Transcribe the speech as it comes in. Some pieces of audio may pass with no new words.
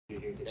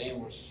Here today, and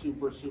we're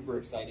super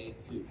excited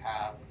to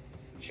have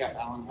Chef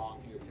Alan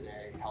Wong here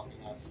today,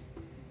 helping us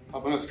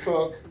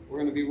cook. We're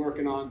going to be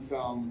working on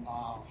some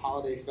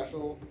holiday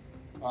special,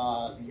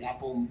 the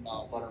Apple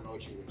Butter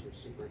Mochi, which we're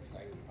super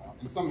excited about,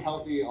 and some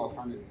healthy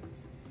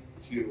alternatives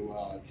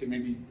to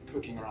maybe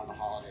cooking around the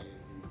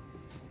holidays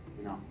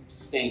and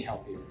staying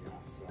healthier.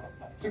 So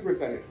super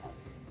excited.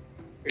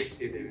 Great to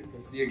see you, David.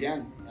 Good to see you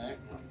again. Right?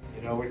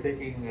 We're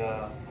taking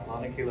a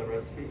Lanakila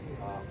recipe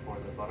for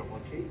the butter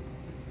mochi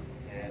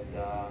and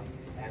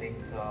adding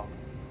some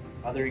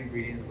other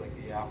ingredients like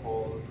the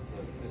apples,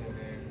 the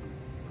cinnamon,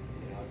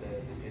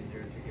 the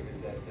ginger to give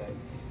it that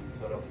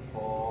sort of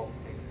fall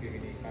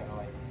Thanksgiving kind of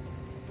like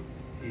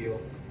feel,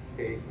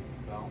 taste, and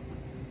smell.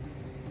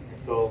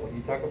 And so when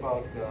you talk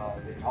about the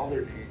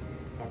elderly, you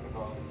talk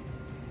about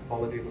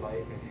quality of life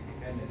and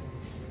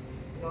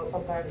independence.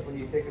 Sometimes when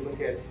you take a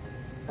look at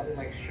something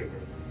like sugar,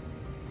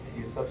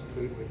 and you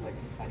substitute with like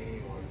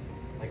honey or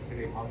like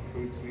today monk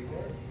fruit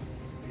sweetener,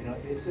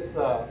 it's just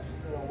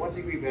 1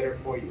 degree better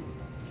for you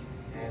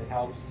and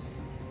helps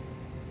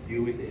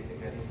you with the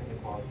independence and the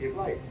quality of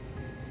life.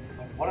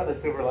 One of the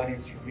silver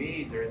linings for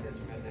me during this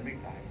pandemic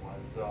time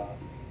was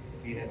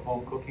being at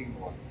home cooking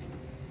more,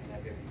 and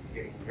I've been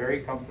getting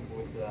very comfortable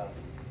with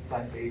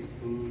plant-based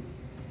food,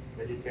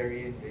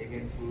 vegetarian,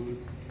 vegan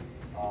foods,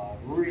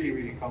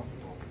 really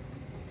comfortable.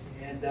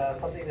 And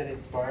something that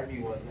inspired me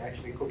was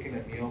actually cooking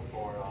a meal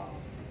for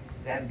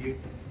Dan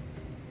Buchanan.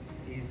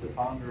 He's the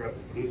founder of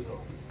the Blue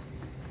Zones.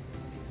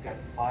 He's got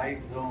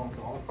 5 zones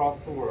all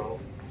across the world,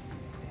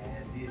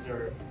 and these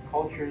are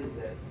cultures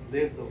that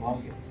live the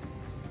longest.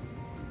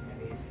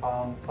 And he's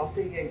found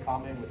something in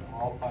common with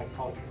all 5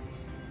 cultures: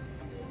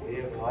 their way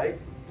of life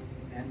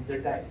and their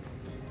diet.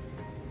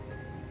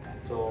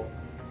 And so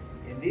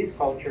in these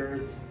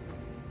cultures,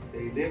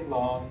 they live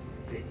long,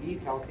 they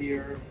eat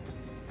healthier,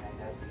 and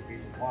that's the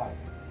reason why.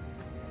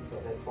 And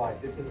so that's why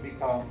this has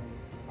become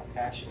a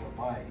passion of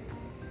mine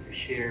to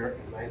share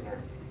as I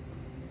learn.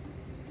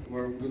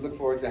 We look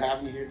forward to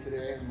having you here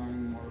today and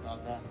learning more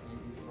about that.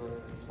 Thank you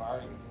for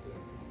inspiring us today.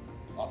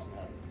 Awesome to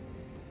have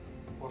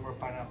you. Former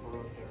pineapple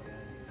roaster.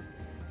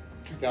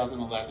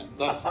 2011.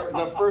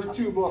 The first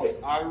 2 books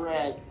I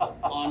read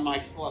on my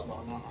flight,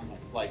 well, not on my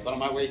flight, but on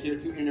my way here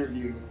to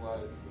interview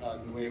was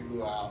New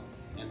Blue Owl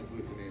and the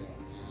Blue Tomato,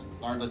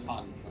 and learned a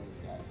ton from this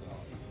guy. So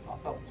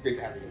awesome. It's great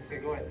to have you. Let's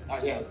get going.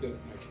 Yeah, let's do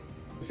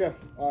it. Chef,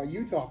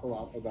 you talk a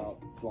lot about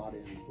slot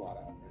in and slot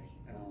out.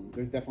 Right?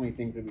 There's definitely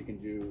things that we can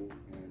do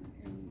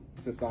in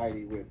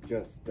society with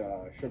just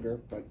sugar,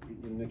 but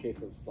in the case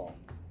of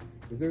salts,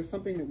 is there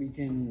something that we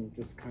can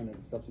just kind of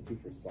substitute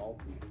for salt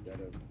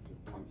instead of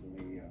just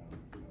constantly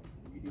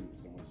eating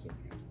so much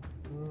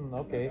sodium?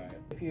 Okay.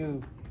 If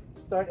you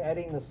start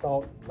adding the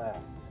salt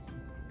last,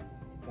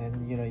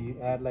 and you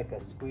add like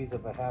a squeeze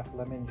of a half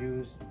lemon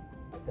juice,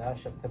 a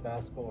dash of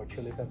Tabasco or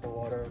chili pepper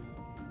water,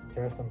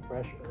 throw some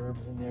fresh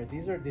herbs in there.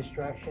 These are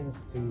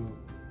distractions to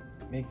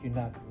make you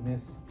not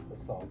miss the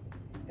salt.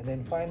 And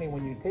then finally,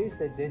 when you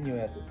taste it, then you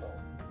add the salt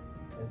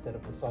instead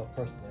of the salt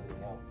first and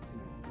everything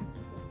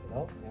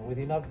else. And with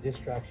enough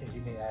distractions,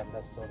 you may add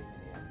less sodium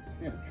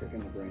in the end. Yeah, trick in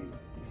the brain.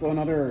 So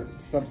another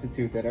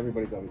substitute that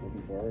everybody's always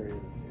looking for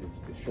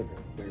is sugar.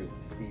 There's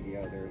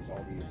stevia. There's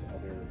all these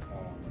other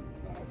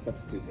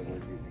substitutes that we're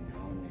using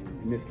now.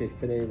 And in this case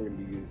today, we're going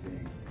to be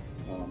using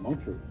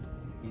monk fruit.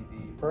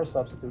 The first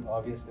substitute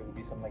obviously would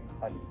be something like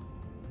honey.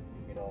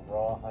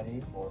 Raw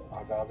honey or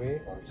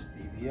agave or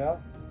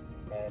stevia.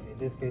 And in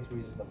this case, we're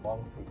using the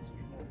monk fruit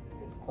sweetener.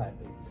 It's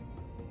plant-based.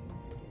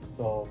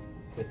 So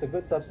it's a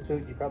good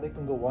substitute. You probably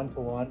can go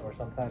 1-to-1 or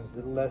sometimes a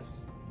little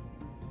less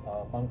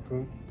monk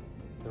fruit.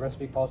 The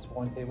recipe calls for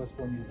 1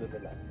 tablespoon, use a little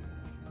bit less.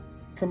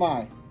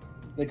 Kamai,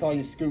 they call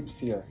you Scoops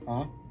here,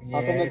 huh?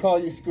 Yeah. How come they call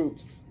you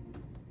Scoops?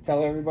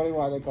 Tell everybody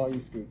why they call you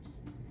Scoops.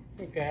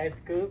 Because I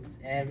scoops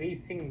every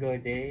single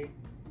day.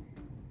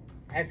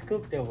 I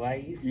scoop the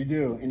rice. You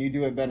do, and you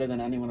do it better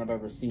than anyone I've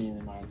ever seen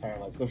in my entire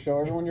life. So show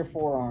everyone your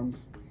forearms.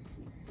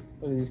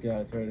 Look at these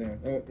guys right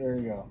there. There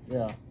you go,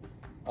 yeah.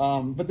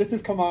 But this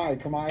is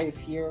Kamai. Kamai is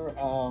here.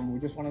 We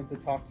just wanted to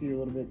talk to you a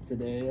little bit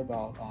today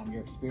about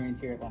your experience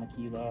here at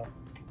Lanakila.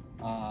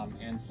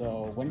 And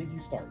so, when did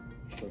you start?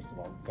 First of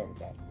all, let's start with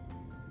that.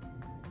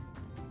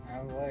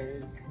 I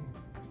was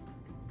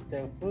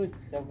the food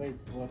service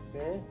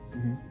worker.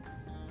 Mm-hmm.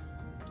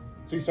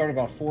 So you started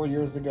about 4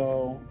 years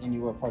ago, and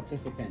you were a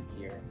participant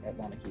here at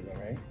Lanakila,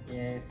 right?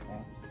 Yes.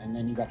 And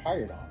then you got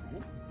hired on,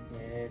 right?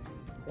 Yes.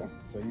 Okay.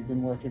 So you've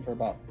been working for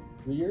about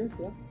 3 years,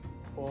 yeah?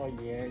 4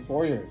 years.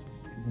 4 years.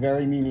 It's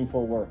very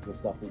meaningful work, the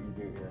stuff that you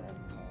do here.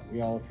 We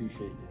all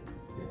appreciate you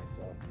here,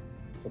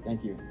 so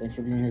thank you. Thanks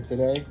for being here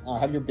today.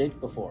 Have you baked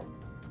before?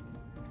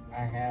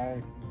 I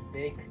have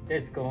baked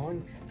the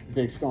scones.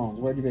 Big scones.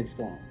 Where do you bake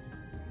scones?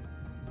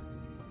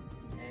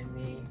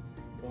 Any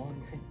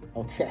scones.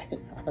 Okay.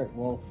 All right.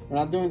 Well, we're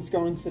not doing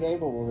scones today,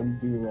 but we're going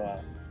to do.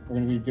 We're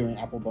going to be doing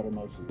apple butter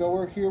mochi. So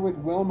we're here with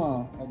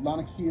Wilma at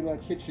Lanakila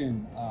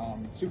Kitchen.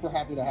 Super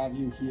happy to have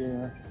you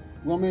here.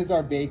 Wilma is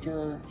our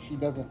baker. She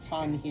does a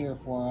ton here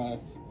for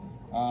us.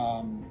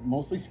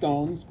 mostly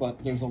scones,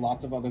 but there's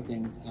lots of other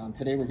things.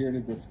 Today we're here to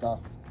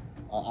discuss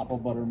apple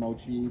butter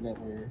mochi that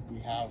we're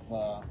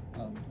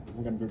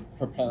going to be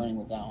preparing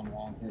with Alan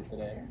Wong here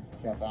today,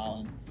 Chef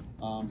Alan.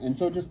 And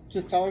so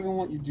just tell everyone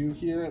what you do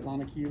here at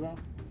Lanakila.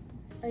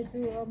 I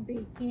do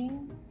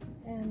baking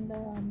and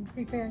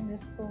preparing the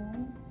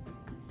scone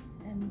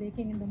and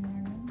baking in the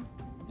morning.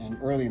 And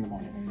early in the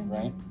morning,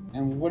 right?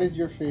 And what is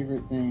your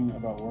favorite thing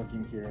about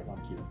working here at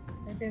Lanakila?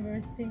 My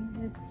favorite thing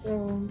is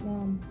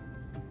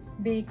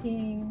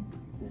baking,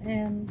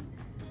 and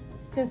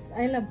because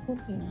I love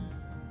cooking,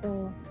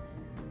 so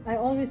I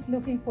always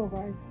looking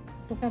forward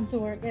to come to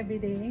work every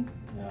day,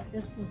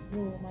 just to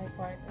do my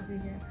part over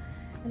here.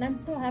 And I'm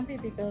so happy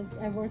because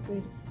I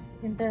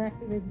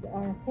interact with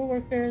our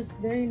co-workers,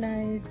 very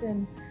nice,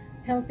 and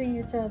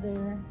helping each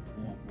other,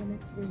 and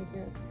it's really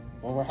good.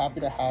 Well, we're happy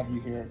to have you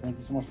here. Thank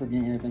you so much for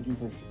being here. Thank you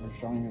for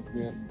showing us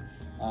this.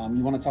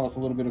 You want to tell us a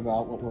little bit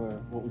about what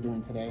we're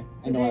doing today?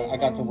 I know I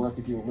got to work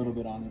with you a little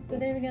bit on it.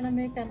 Today we're gonna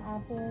make an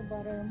apple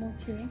butter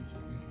mochi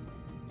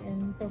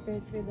and prepare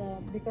it with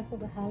because of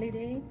the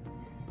holiday.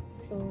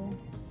 So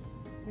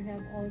we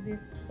have all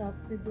this stuff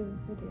to do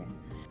today.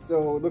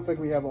 So it looks like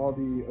we have all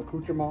the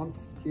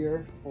accoutrements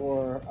here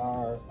for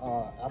our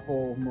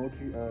apple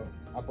mochi,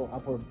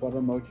 apple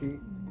butter mochi.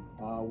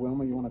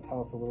 Wilma, you want to tell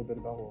us a little bit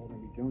about what we're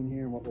going to be doing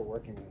here and what we're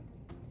working with?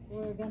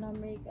 We're gonna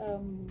make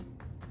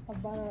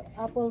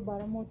apple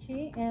butter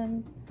mochi,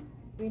 and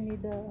we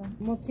need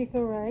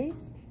mochiko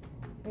rice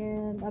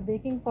and a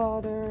baking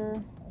powder,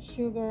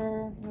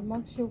 sugar,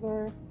 monk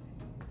sugar,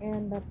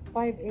 and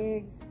 5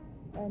 eggs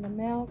and a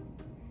milk,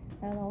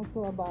 and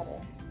also a butter.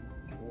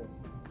 Cool.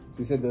 So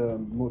you said the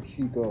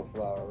mochiko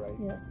flour, right?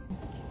 Yes.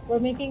 We're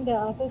making the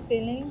apple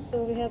filling,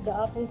 so we have the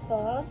apple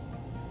sauce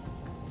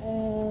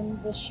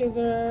and the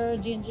sugar,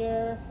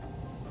 ginger,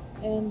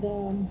 and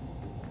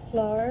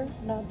flour,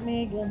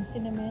 nutmeg, and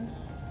cinnamon,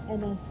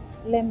 and a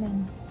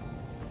lemon.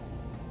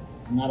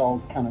 And that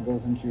all kind of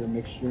goes into your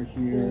mixture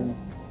here.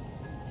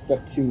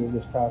 Step 2 of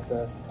this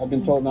process. I've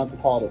been told not to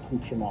call it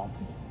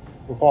accoutrements.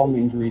 We'll call them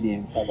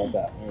ingredients. How about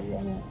that? There we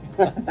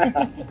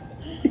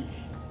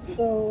go.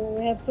 So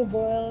we have to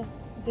boil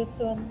this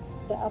one,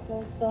 the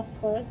apple sauce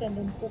first, and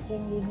then put the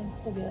ingredients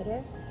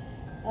together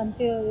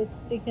until it's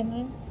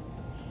thickened,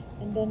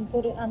 and then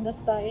put it on the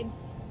side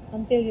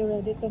until you're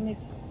ready to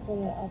mix for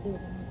the other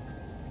ones.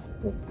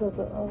 Just the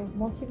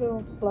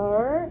mochiko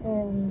flour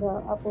and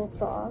the apple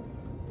sauce,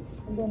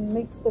 and then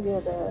mix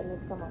together, and it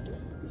come out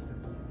like this.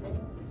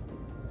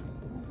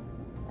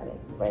 And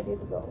it's ready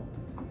to go.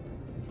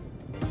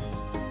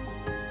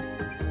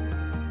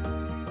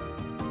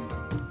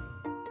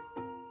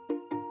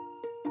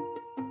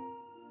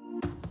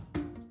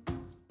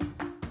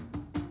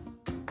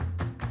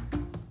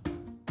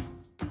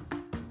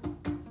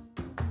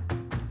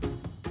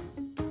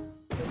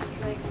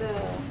 Like the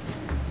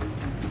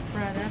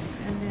product,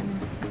 and then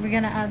we're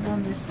gonna add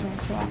on this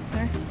also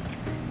after.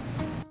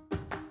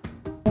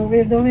 So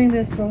we're doing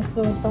this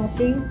also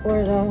topping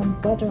for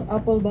the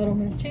apple butter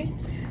mochi.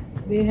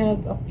 We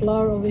have a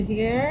flour over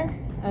here,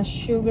 a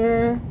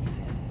sugar,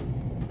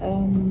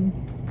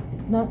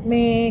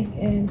 nutmeg,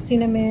 and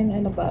cinnamon,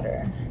 and a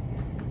butter.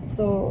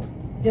 So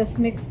just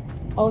mix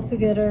all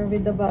together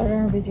with the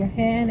butter with your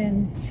hand,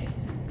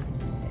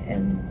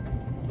 and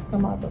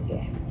come out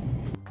okay.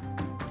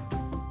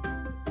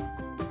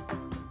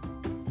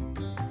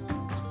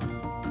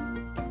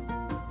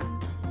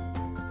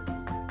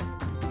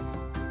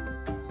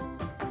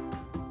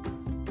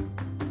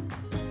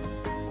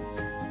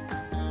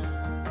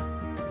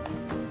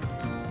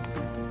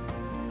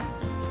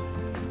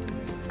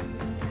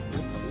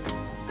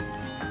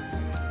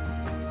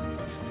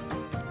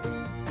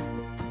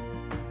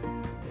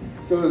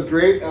 So it was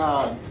great,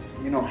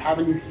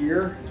 having you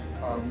here,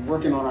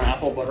 working on our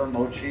apple butter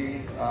mochi,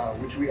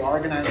 which we are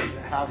going to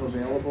have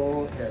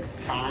available at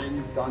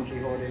Times, Don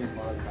Quijote, and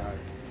Marukai.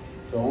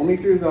 So only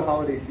through the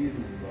holiday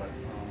season, but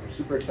we're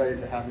super excited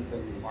to have this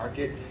in the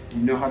market. You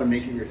know how to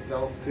make it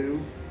yourself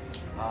too.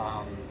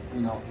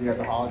 You got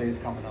the holidays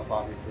coming up,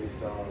 obviously,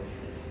 so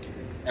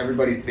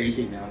everybody's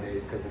baking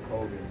nowadays because of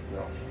COVID.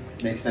 So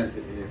it makes sense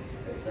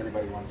if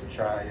anybody wants to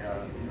try,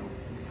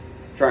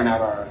 trying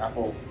out our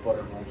apple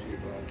butter mochi.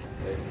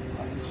 But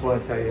I just want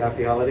to tell you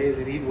happy holidays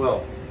and eat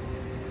well.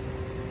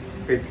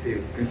 Great to see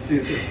you. Good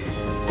to see you.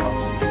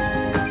 Awesome.